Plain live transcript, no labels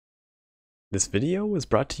This video was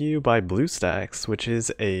brought to you by BlueStacks, which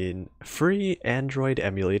is a free Android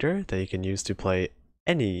emulator that you can use to play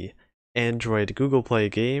any Android Google Play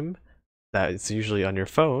game that is usually on your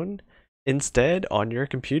phone, instead on your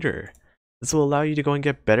computer. This will allow you to go and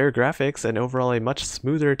get better graphics and overall a much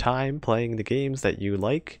smoother time playing the games that you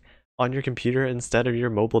like on your computer instead of your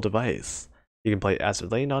mobile device. You can play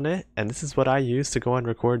Azur Lane on it, and this is what I use to go and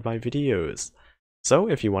record my videos. So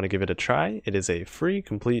if you want to give it a try, it is a free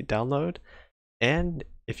complete download, and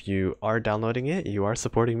if you are downloading it, you are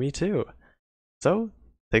supporting me too. So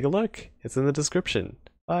take a look, it's in the description.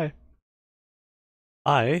 Bye.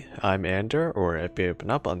 I'm Ander, or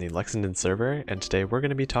FBOpenUp on the Lexington server, and today we're going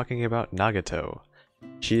to be talking about Nagato.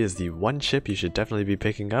 She is the one ship you should definitely be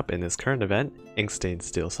picking up in this current event, Inkstained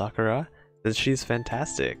Steel Sakura, since she's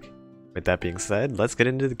fantastic. With that being said, let's get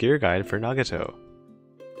into the gear guide for Nagato.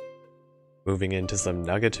 Moving into some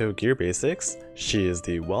Nagato gear basics, she is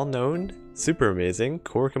the well-known, super amazing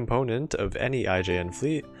core component of any IJN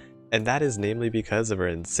fleet, and that is namely because of her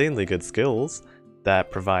insanely good skills that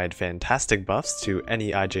provide fantastic buffs to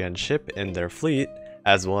any IJN ship in their fleet,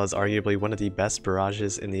 as well as arguably one of the best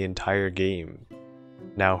barrages in the entire game.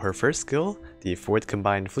 Now her first skill, the 4th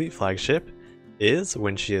Combined Fleet Flagship, is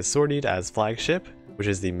when she is sortied as flagship, which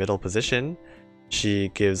is the middle position, she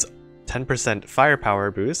gives 10% firepower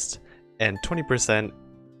boost and 20%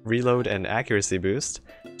 reload and accuracy boost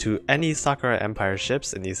to any Sakura Empire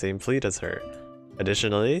ships in the same fleet as her.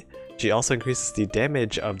 Additionally, she also increases the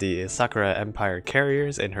damage of the Sakura Empire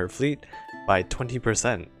carriers in her fleet by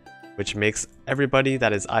 20%, which makes everybody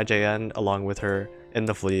that is IJN along with her in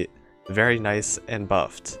the fleet very nice and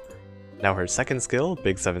buffed. Now her second skill,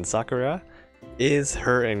 Big 7 Sakura, is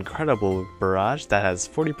her incredible barrage that has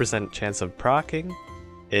 40% chance of proccing.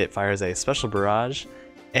 It fires a special barrage,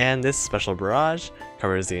 and this special barrage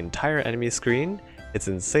covers the entire enemy screen, it's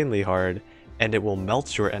insanely hard, and it will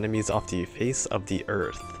melt your enemies off the face of the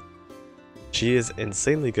earth. She is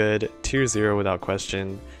insanely good, tier 0 without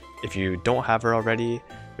question. If you don't have her already,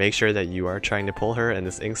 make sure that you are trying to pull her in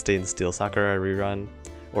this Inkstained Steel Sakura rerun,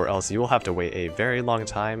 or else you will have to wait a very long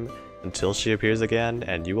time until she appears again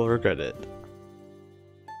and you will regret it.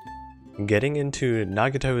 Getting into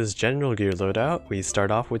Nagato's general gear loadout, we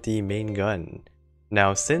start off with the main gun.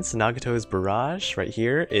 Now since Nagato's barrage right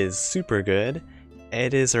here is super good,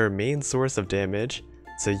 it is her main source of damage,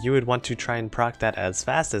 so you would want to try and proc that as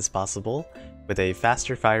fast as possible with a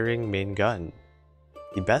faster firing main gun.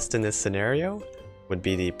 The best in this scenario would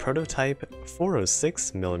be the prototype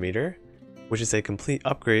 406mm, which is a complete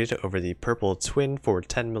upgrade over the purple twin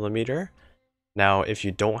 410mm. Now if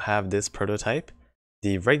you don't have this prototype,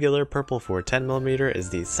 the regular purple 410mm is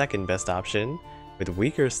the second best option, with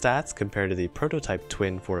weaker stats compared to the prototype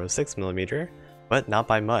twin 406mm, but not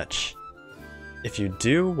by much. If you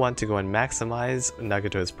do want to go and maximize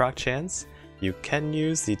Nagato's proc chance, you can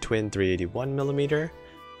use the twin 381mm,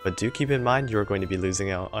 but do keep in mind you are going to be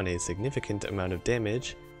losing out on a significant amount of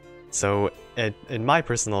damage, so in my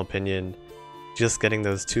personal opinion, just getting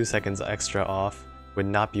those 2 seconds extra off would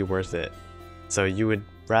not be worth it. So you would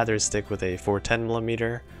rather stick with a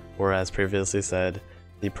 410mm, or as previously said,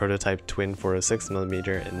 the prototype twin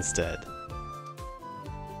 406mm instead.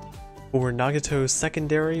 For Nagato's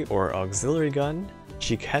secondary or auxiliary gun,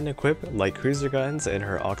 she can equip light cruiser guns in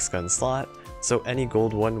her Aux Gun slot, so any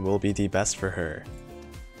gold one will be the best for her.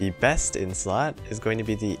 The best in slot is going to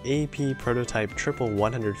be the AP prototype triple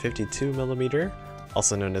 152mm,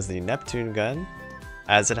 also known as the Neptune gun,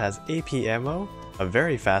 as it has AP ammo, a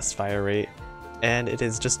very fast fire rate, and it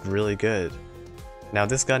is just really good. Now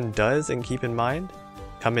this gun does, and keep in mind,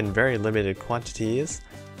 come in very limited quantities,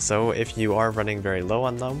 so if you are running very low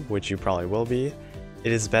on them, which you probably will be,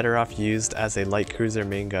 it is better off used as a light cruiser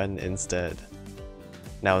main gun instead.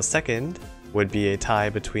 Now second would be a tie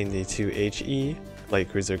between the two HE light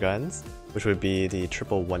cruiser guns, which would be the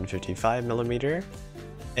triple 155mm,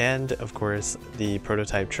 and of course the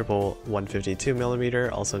prototype triple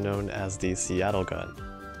 152mm, also known as the Seattle gun.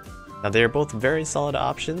 Now they are both very solid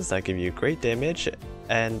options that give you great damage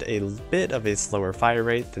and a bit of a slower fire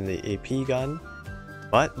rate than the AP gun,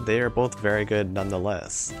 but they are both very good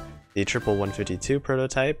nonetheless. The triple 152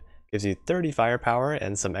 prototype gives you 30 firepower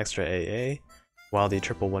and some extra AA, while the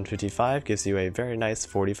triple 155 gives you a very nice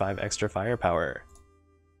 45 extra firepower.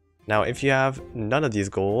 Now if you have none of these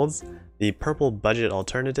golds, the purple budget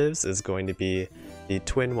alternatives is going to be the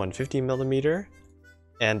twin 150mm,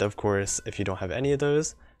 and of course if you don't have any of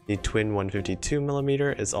those, the twin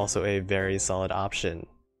 152mm is also a very solid option.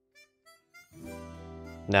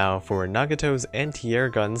 Now for Nagato's anti-air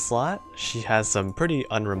gun slot, she has some pretty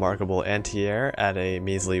unremarkable anti-air at a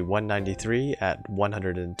measly 193 at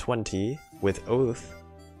 120, with Oath,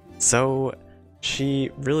 so she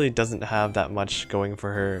really doesn't have that much going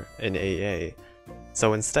for her in AA.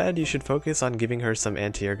 So instead, you should focus on giving her some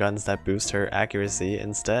anti-air guns that boost her accuracy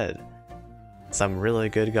instead. Some really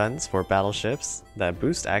good guns for battleships that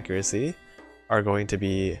boost accuracy are going to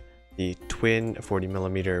be the twin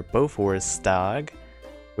 40mm Bofors Stag,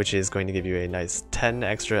 which is going to give you a nice 10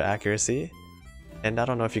 extra accuracy. And I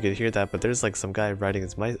don't know if you could hear that, but there's like some guy riding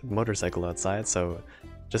his motorcycle outside, so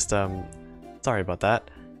just sorry about that.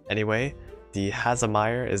 Anyway, the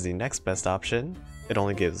Hazamire is the next best option. It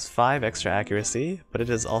only gives 5 extra accuracy, but it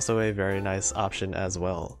is also a very nice option as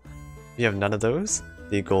well. If you have none of those,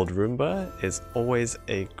 the Gold Roomba is always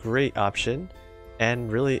a great option,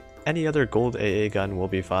 and really any other gold AA gun will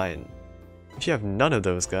be fine. If you have none of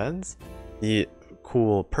those guns, the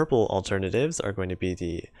cool purple alternatives are going to be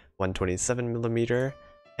the 127mm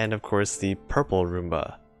and of course the purple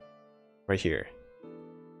Roomba right here.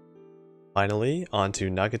 Finally, onto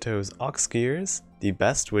Nagato's Aux Gears. The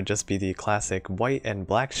best would just be the classic white and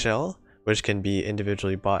black shell, which can be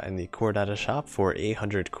individually bought in the core data shop for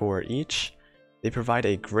 800 core each. They provide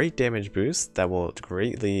a great damage boost that will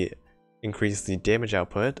greatly increase the damage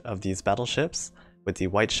output of these battleships, with the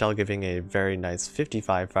white shell giving a very nice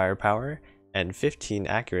 55 firepower and 15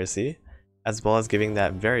 accuracy, as well as giving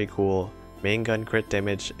that very cool main gun crit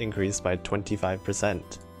damage increased by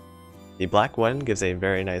 25%. The black one gives a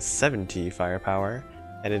very nice 70 firepower,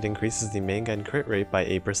 and it increases the main gun crit rate by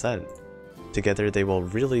 8%. Together they will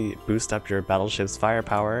really boost up your battleship's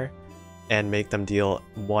firepower and make them deal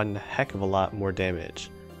one heck of a lot more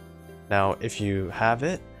damage. Now if you have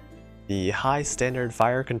it, the high standard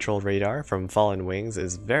fire control radar from Fallen Wings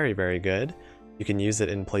is very good. You can use it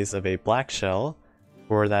in place of a black shell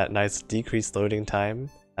for that nice decreased loading time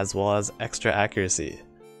as well as extra accuracy.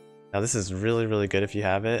 Now this is really good if you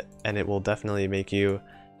have it, and it will definitely make you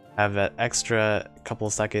have that extra couple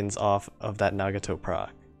seconds off of that Nagato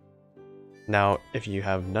proc. Now if you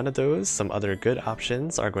have none of those, some other good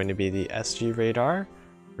options are going to be the SG radar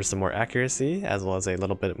for some more accuracy as well as a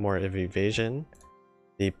little bit more of evasion,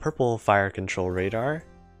 the purple fire control radar,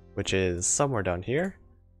 which is somewhere down here,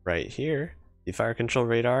 right here, the fire control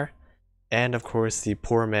radar, and of course the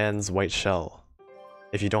poor man's white shell.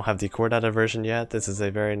 If you don't have the core data version yet, this is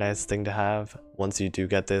a very nice thing to have once you do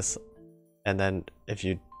get this, and then if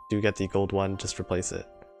you do get the gold one, just replace it.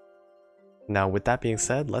 Now with that being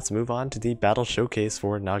said, let's move on to the battle showcase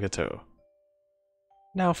for Nagato.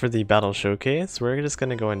 Now for the battle showcase, we're just going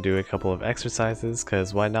to go and do a couple of exercises,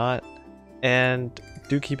 because why not? And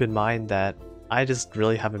do keep in mind that I just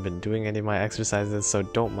really haven't been doing any of my exercises, so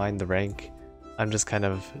don't mind the rank. I'm just kind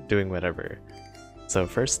of doing whatever. So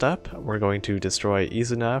first up, we're going to destroy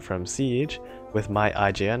Izuna from Siege with my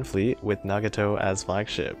IJN fleet with Nagato as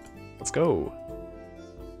flagship. Let's go!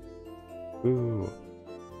 Ooh.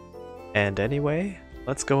 And anyway,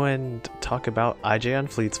 let's go and talk about IJN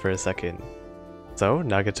fleets for a second. So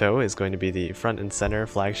Nagato is going to be the front and center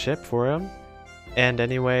flagship for him. And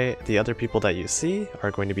anyway, the other people that you see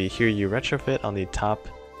are going to be Hiryu Retrofit on the top,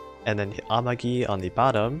 and then Amagi on the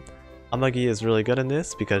bottom. Amagi is really good in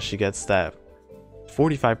this because she gets that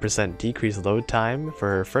 45% decreased load time for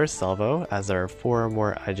her first salvo, as there are 4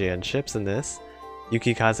 more IJN ships in this.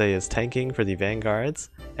 Yukikaze is tanking for the vanguards,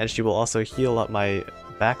 and she will also heal up my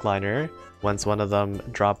backliner once one of them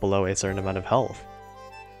drop below a certain amount of health.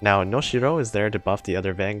 Now Noshiro is there to buff the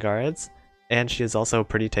other vanguards, and she is also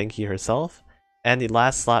pretty tanky herself. And the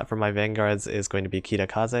last slot for my vanguards is going to be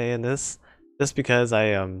Kitakaze in this, just because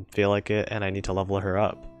I feel like it and I need to level her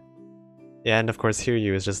up. And of course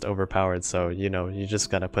Hiryu is just overpowered, so you know, you just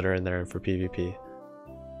gotta put her in there for PvP.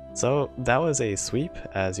 So that was a sweep,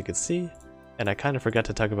 as you can see, and I kind of forgot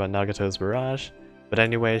to talk about Nagato's Barrage, but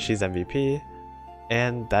anyway, she's MVP,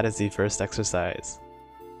 and that is the first exercise.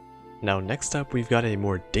 Now next up we've got a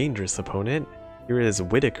more dangerous opponent. Here is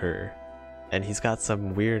Whitaker, and he's got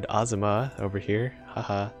some weird Azuma over here,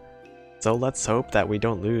 haha. So let's hope that we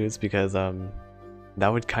don't lose, because that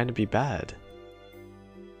would kind of be bad.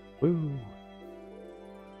 Woo!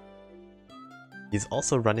 He's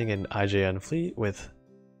also running an IJN fleet with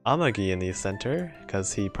Amagi in the center,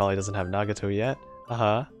 because he probably doesn't have Nagato yet,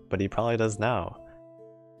 haha, but he probably does now.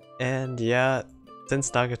 And yeah,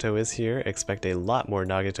 since Nagato is here, expect a lot more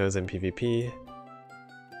Nagatos in PvP.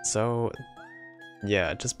 So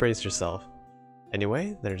yeah, just brace yourself.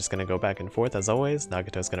 Anyway, they're just gonna go back and forth as always.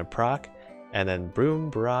 Nagato's gonna proc, and then boom,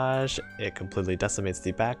 barrage, it completely decimates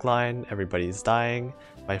the backline, everybody's dying,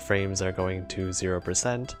 my frames are going to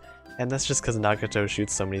 0%, and that's just because Nagato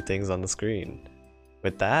shoots so many things on the screen.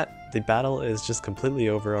 With that, the battle is just completely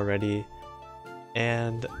over already,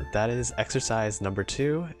 And that is exercise number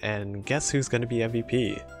 2, and guess who's going to be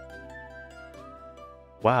MVP?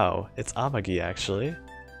 Wow, it's Amagi actually.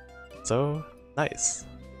 So, nice.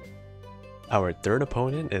 Our third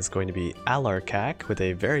opponent is going to be Alarkak with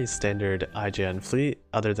a very standard IGN fleet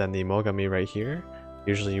other than the Mogami right here.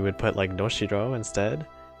 Usually you would put like Noshiro instead.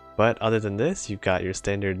 But other than this, you've got your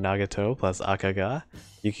standard Nagato plus Akaga,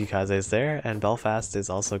 Yukikaze is there, and Belfast is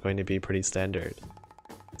also going to be pretty standard.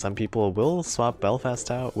 Some people will swap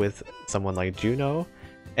Belfast out with someone like Juno,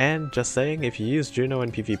 and just saying, if you use Juno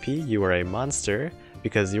in PvP, you are a monster,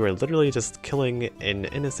 because you are literally just killing an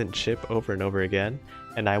innocent ship over and over again,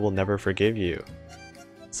 and I will never forgive you.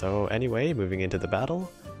 So anyway, moving into the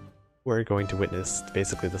battle, we're going to witness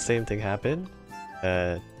basically the same thing happen.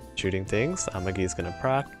 Shooting things, Amagi's gonna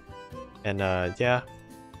proc, and yeah.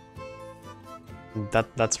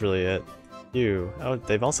 That's really it. Oh,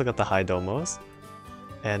 they've also got the high domos,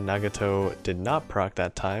 and Nagato did not proc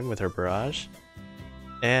that time with her barrage.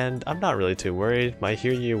 And I'm not really too worried, my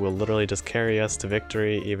Hiryu will literally just carry us to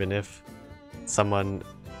victory even if someone...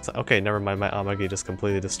 Okay, never mind, my Amagi just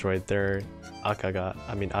completely destroyed their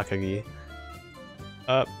Akagi.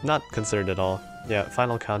 Not considered at all. Yeah,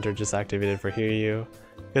 final counter just activated for Hiryu.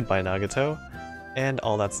 Goodbye Nagato. And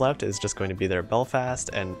all that's left is just going to be their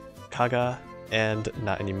Belfast and Kaga, and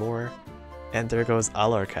not anymore. And there goes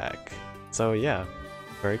Alarkak. So yeah,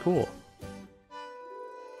 very cool.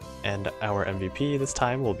 And our MVP this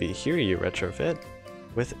time will be Hiryu Retrofit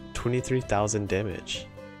with 23,000 damage.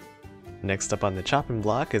 Next up on the chopping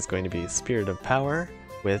block is going to be Spirit of Power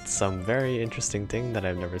with some very interesting thing that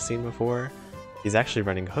I've never seen before. He's actually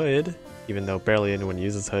running Hood, even though barely anyone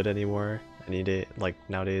uses Hood anymore any day, like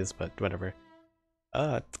nowadays, but whatever.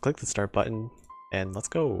 Click the start button and let's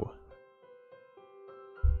go.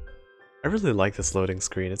 I really like this loading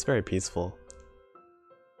screen, it's very peaceful.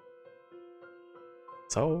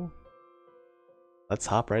 So, let's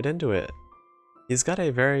hop right into it. He's got a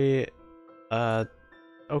very,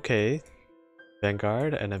 okay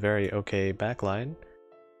Vanguard and a very okay backline.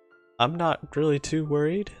 I'm not really too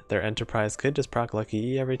worried. Their Enterprise could just proc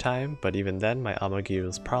Lucky E every time, but even then my Amagi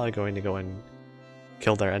was probably going to go and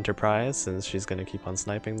kill their Enterprise since she's going to keep on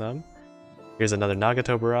sniping them. Here's another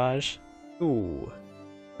Nagato barrage. Ooh,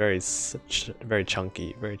 very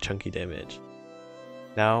chunky damage.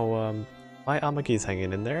 Now, my Amagi's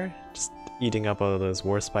hanging in there, just eating up all of those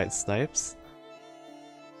Warspite snipes.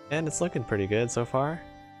 And it's looking pretty good so far.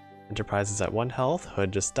 Enterprise is at 1 health,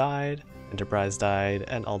 Hood just died, Enterprise died,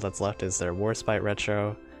 and all that's left is their Warspite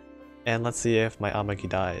Retro. And let's see if my Amagi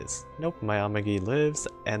dies. Nope, my Amagi lives,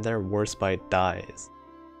 and their Warspite dies.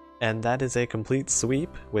 And that is a complete sweep,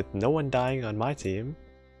 with no one dying on my team.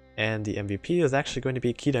 And the MVP is actually going to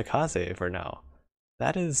be Kitakaze for now.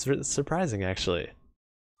 That is surprising actually.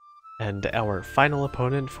 And our final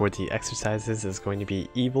opponent for the exercises is going to be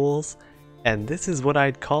Evils, and this is what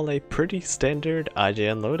I'd call a pretty standard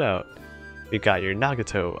IGN loadout. We've got your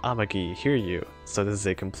Nagato, Amagi, Hiryu, so this is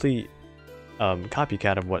a complete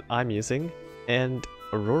copycat of what I'm using, and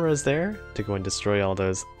Aurora's there to go and destroy all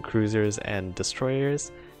those cruisers and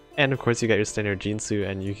destroyers, and of course you got your standard Jinsu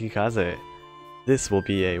and Yukikaze. This will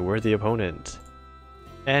be a worthy opponent.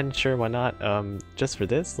 And sure, why not, just for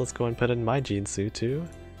this, let's go and put in my Jinsu too,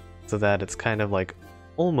 so that it's kind of like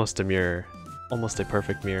almost a mirror, almost a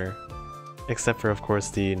perfect mirror, except for of course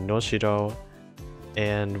the Noshiro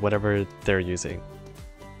and whatever they're using.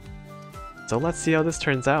 So let's see how this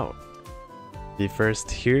turns out. The first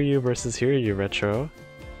Hiryu versus Hiryu retro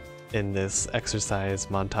in this exercise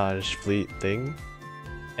montage fleet thing,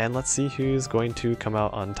 and let's see who's going to come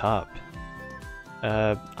out on top.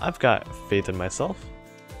 I've got faith in myself.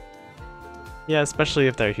 Yeah, especially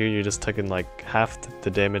if that Hiryu just took in like half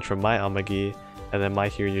the damage from my Amagi, and then my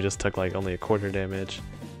Hiryu just took like only a quarter damage.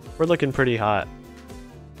 We're looking pretty hot.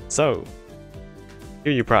 So,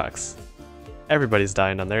 Hiryu procs. Everybody's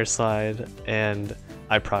dying on their side, and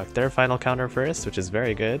I proc their final counter first, which is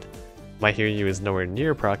very good. My Hiryu is nowhere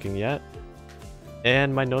near proccing yet.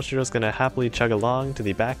 And my Noshiro's gonna happily chug along to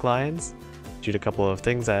the back lines, shoot a couple of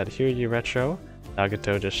things at Hiryu retro.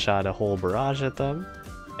 Nagato just shot a whole barrage at them.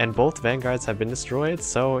 And both Vanguards have been destroyed,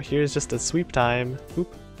 so here's just a sweep time.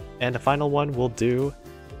 Oop. And a final one will do.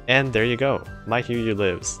 And there you go. My Hiryu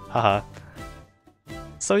lives. Haha.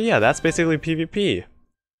 So yeah, that's basically PvP.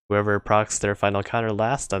 Whoever procs their final counter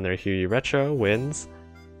last on their Hiryu retro wins.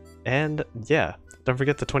 And yeah, don't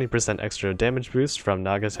forget the 20% extra damage boost from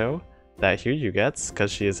Nagato that Hiryu gets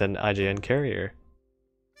because she is an IGN carrier.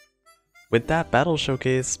 With that battle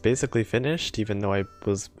showcase basically finished, even though I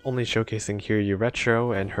was only showcasing Hiryu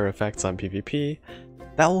retro and her effects on PvP,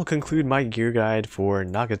 that will conclude my gear guide for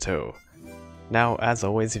Nagato. Now, as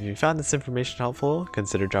always, if you found this information helpful,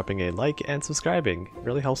 consider dropping a like and subscribing. It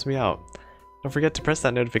really helps me out. Don't forget to press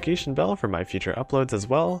that notification bell for my future uploads as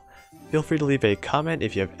well. Feel free to leave a comment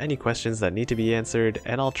if you have any questions that need to be answered,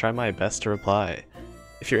 and I'll try my best to reply.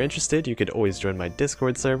 If you're interested, you could always join my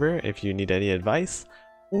Discord server if you need any advice,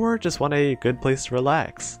 or just want a good place to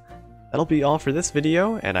relax. That'll be all for this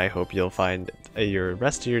video, and I hope you'll find your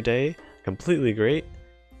rest of your day completely great,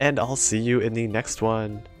 and I'll see you in the next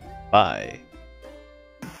one. Bye.